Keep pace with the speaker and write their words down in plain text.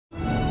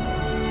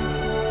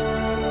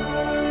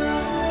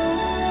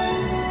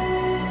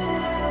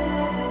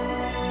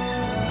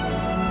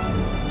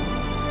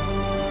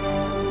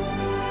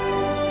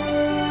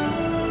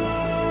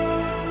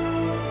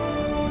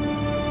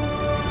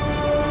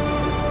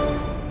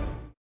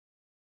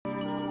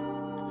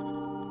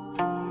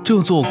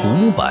这座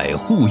古柏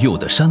护佑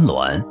的山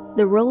峦，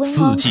 The rolling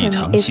四季 mountain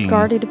常 is 青，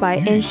 guarded by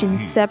ancient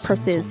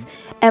cypresses,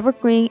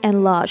 evergreen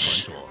and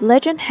lush.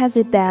 Legend has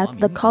it that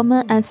the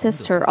common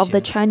ancestor of the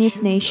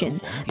Chinese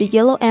nation, the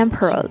Yellow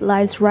Emperor,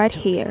 lies right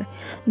here,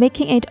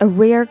 making it a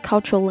rare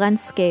cultural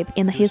landscape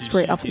in the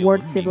history of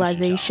world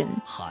civilization.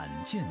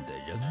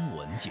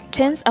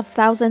 Tens of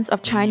thousands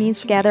of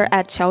Chinese gather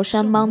at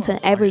Qiaoshan Mountain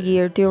every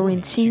year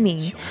during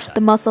Qingming. The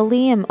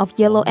Mausoleum of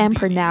Yellow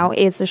Emperor now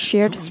is a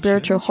shared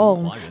spiritual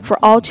home for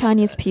all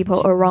Chinese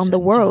people around the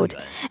world,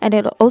 and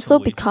it also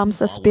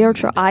becomes a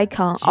spiritual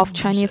icon of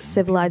Chinese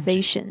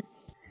civilization.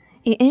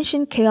 In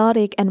ancient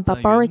chaotic and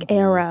barbaric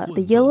era,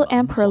 the Yellow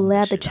Emperor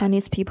led the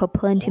Chinese people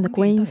planting the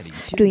grains,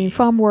 doing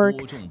farm work,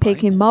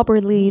 picking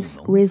mulberry leaves,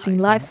 raising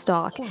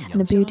livestock,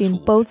 and building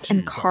boats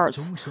and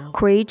carts,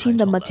 creating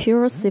the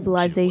material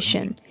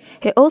civilization.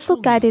 He also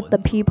guided the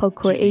people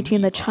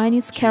creating the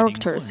Chinese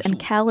characters and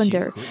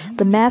calendar,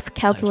 the math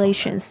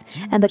calculations,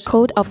 and the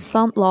code of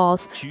sound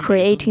laws,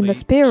 creating the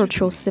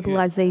spiritual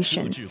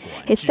civilization.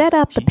 He set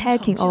up the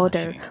pecking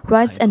order,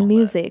 rites and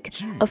music,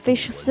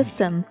 official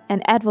system,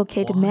 and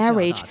advocated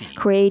marriage,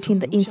 creating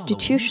the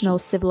institutional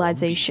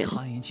civilization.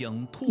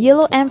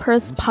 Yellow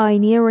Emperor's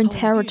pioneering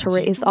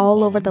territory is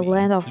all over the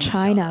land of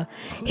China.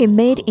 He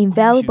made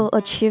invaluable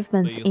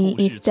achievements in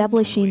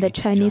establishing the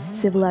Chinese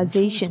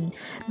civilization,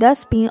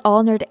 thus being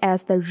honored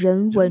as the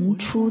Renyin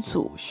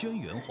Chuzu.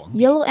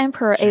 Yellow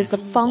Emperor is the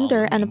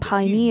founder and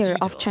pioneer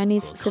of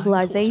Chinese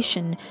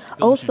civilization,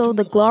 also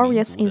the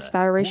glorious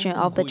inspiration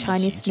of the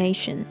Chinese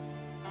nation.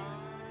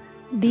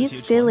 These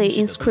stately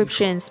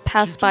inscriptions,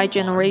 passed by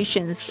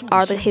generations,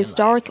 are the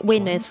historic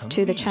witness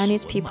to the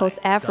Chinese people's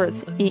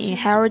efforts in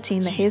inheriting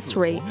the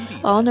history,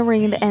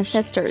 honoring the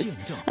ancestors,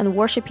 and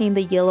worshipping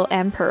the Yellow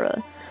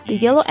Emperor. The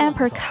Yellow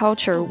Emperor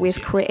culture,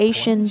 with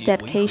creation,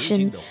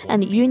 dedication,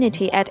 and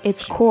unity at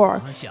its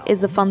core,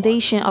 is the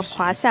foundation of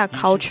Huaxia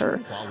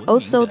culture,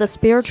 also the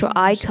spiritual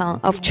icon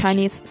of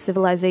Chinese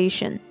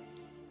civilization.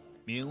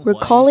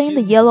 Recalling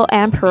the Yellow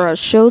Emperor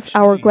shows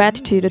our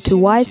gratitude to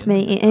wise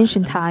men in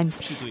ancient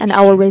times and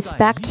our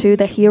respect to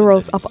the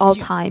heroes of all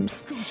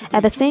times.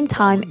 At the same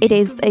time, it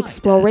is the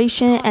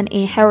exploration and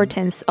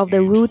inheritance of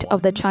the root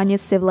of the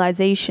Chinese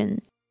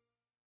civilization.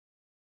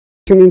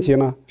 清明节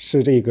呢，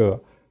是这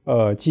个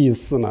祭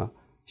祀呢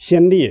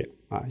先烈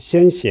啊、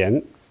先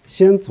贤、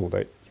先祖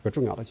的一个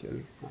重要的节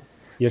日啊。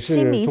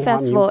 Qingming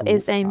Festival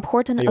is an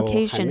important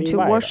occasion to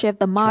worship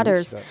the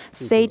martyrs,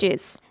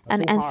 sages,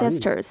 and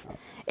ancestors.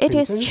 It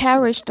is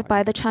cherished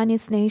by the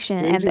Chinese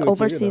nation and the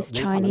overseas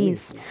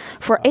Chinese,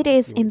 for it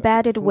is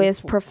embedded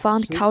with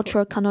profound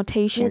cultural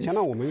connotations.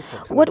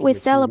 What we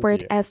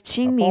celebrate as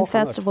Qingming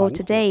Festival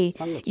today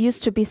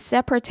used to be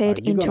separated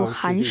into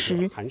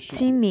Hanshi,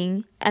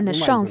 Qingming, and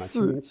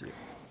Shaanxi.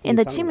 In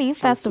the Qingming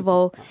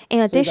Festival, in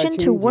addition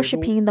to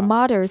worshipping the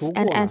martyrs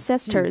and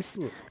ancestors,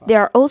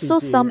 there are also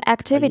some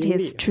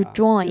activities to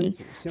join,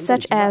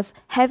 such as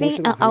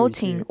having an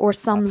outing or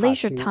some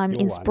leisure time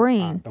in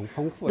spring.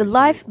 The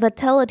life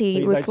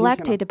vitality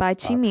reflected by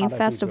Qingming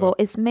Festival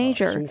is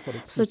major,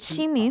 so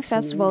Qingming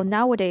Festival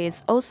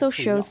nowadays also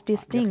shows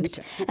distinct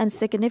and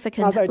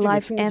significant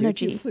life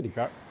energy.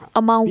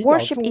 Among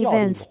worship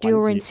events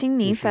during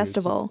Qingming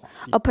Festival,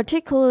 a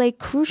particularly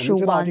crucial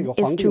one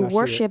is to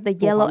worship the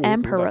Yellow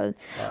Emperor,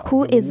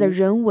 who is the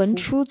Renyin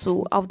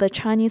Chuzu of the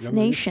Chinese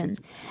nation,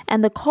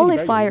 and the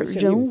qualifier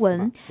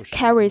Renyin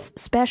carries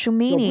special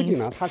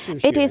meanings.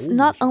 It is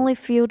not only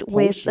filled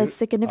with the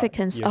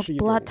significance of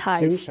blood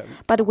ties,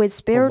 but with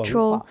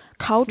spiritual,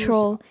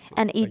 cultural,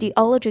 and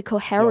ideological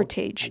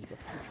heritage.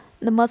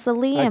 The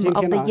Mausoleum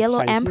of the Yellow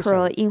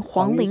Emperor in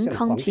Huangling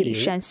County,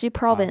 Shaanxi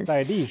Province,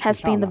 has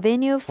been the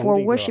venue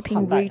for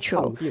worshipping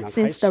ritual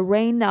since the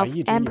reign of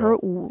Emperor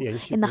Wu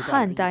in the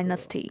Han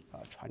Dynasty.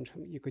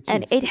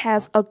 And it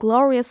has a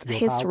glorious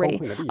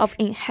history of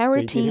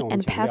inheriting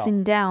and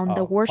passing down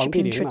the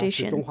worshipping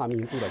tradition.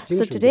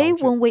 So today,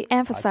 when we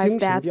emphasize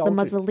that the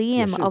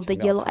Mausoleum of the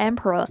Yellow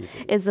Emperor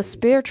is the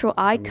spiritual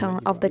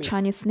icon of the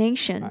Chinese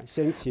nation,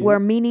 we're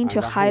meaning to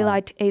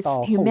highlight its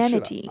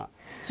humanity.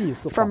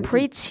 From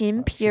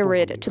pre-Qin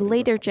period to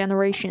later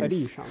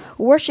generations,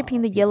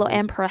 worshipping the Yellow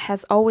Emperor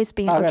has always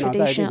been a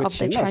tradition of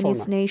the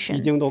Chinese nation.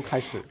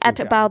 At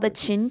about the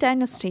Qin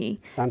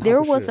dynasty,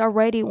 there was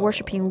already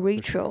worshipping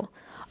ritual,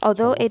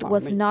 although it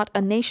was not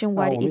a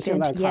nationwide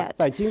event yet.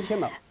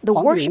 The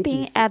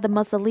worshipping at the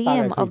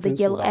Mausoleum of the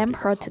Yellow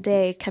Emperor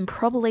today can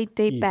probably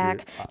date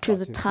back to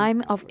the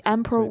time of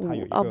Emperor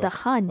Wu of the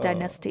Han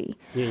Dynasty.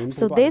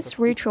 So this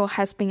ritual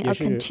has been a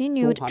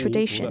continued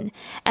tradition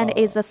and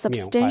is a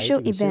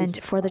substantial event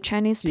for the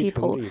Chinese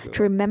people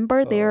to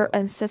remember their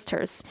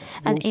ancestors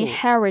and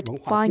inherit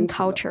fine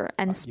culture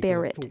and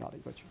spirit.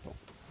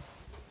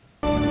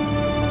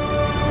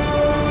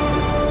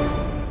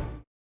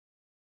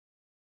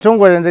 中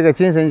国人这个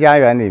精神家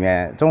园里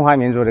面，中华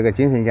民族这个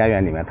精神家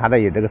园里面，它的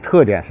有这个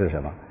特点是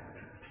什么？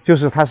就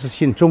是它是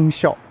信忠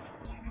孝，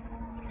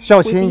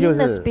 Within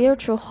the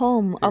spiritual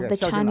home of the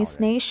Chinese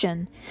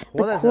nation,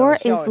 the core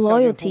is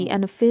loyalty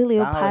and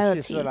filial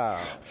piety.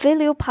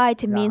 Filial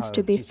piety means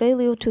to be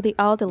filial to the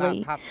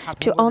elderly,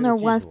 to honor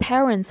one's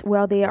parents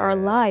while they are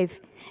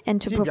alive,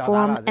 and to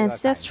perform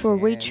ancestral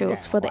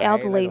rituals for the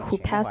elderly who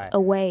passed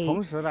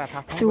away.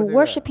 Through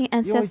worshipping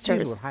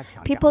ancestors,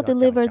 people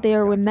deliver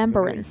their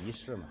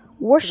remembrance.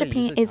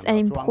 Worshipping is an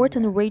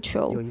important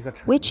ritual,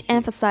 which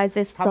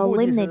emphasizes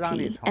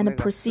solemnity and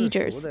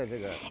procedures.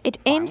 It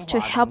aims to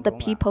help the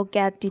people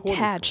get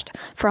detached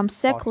from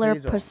secular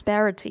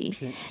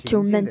prosperity,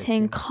 to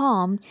maintain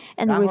calm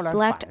and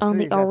reflect on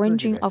the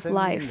origin of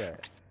life.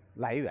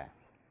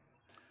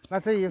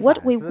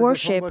 What we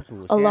worship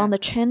along the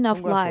chain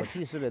of life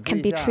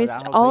can be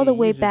traced all the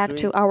way back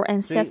to our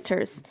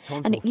ancestors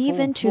and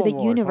even to the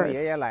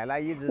universe,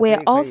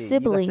 where all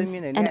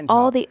siblings and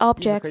all the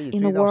objects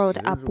in the world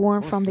are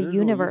born from the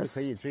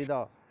universe.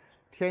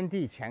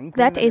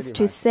 That is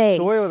to say,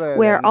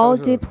 we are all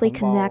deeply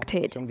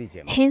connected.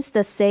 Hence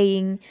the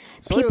saying,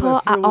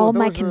 people are all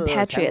my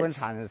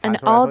compatriots, and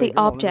all the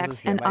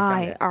objects and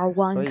I are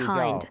one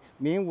kind.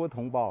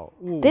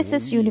 This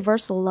is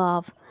universal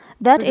love.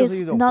 That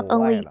is not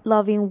only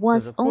loving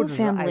one's own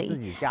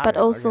family, but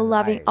also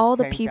loving all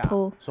the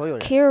people,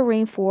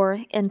 caring for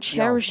and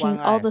cherishing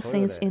all the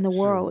things in the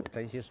world.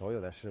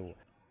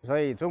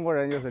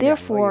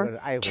 Therefore,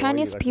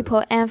 Chinese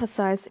people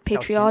emphasize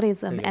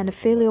patriotism and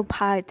filial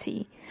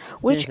piety,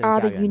 which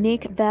are the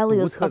unique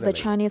values of the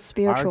Chinese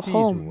spiritual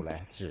home.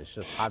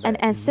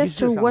 And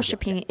ancestral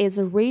worshipping is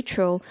a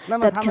ritual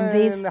that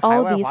conveys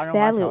all these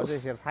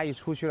values.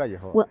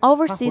 When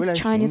overseas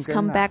Chinese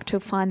come back to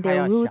find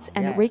their roots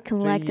and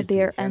recollect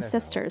their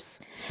ancestors,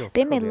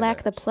 they may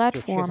lack the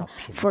platform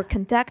for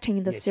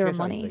conducting the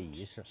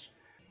ceremony.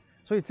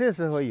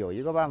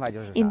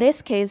 In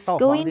this case,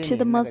 going to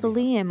the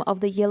mausoleum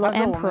of the Yellow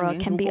Emperor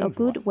can be a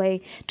good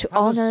way to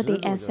honor the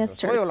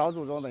ancestors.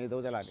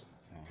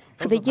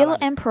 For the Yellow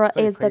Emperor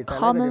is the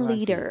common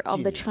leader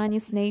of the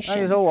Chinese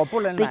nation,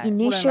 the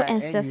initial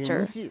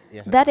ancestor.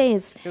 That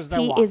is,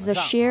 he is a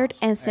shared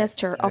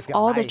ancestor of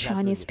all the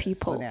Chinese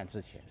people.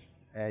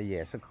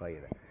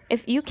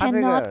 If you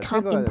cannot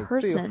come in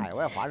person,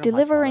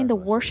 delivering the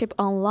worship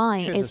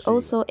online is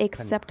also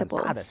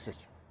acceptable.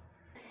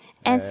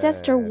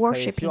 Ancestor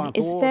worshipping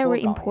is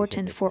very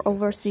important for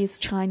overseas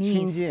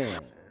Chinese,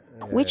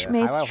 which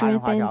may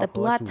strengthen the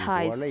blood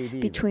ties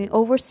between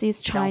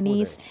overseas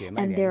Chinese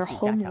and their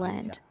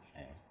homeland.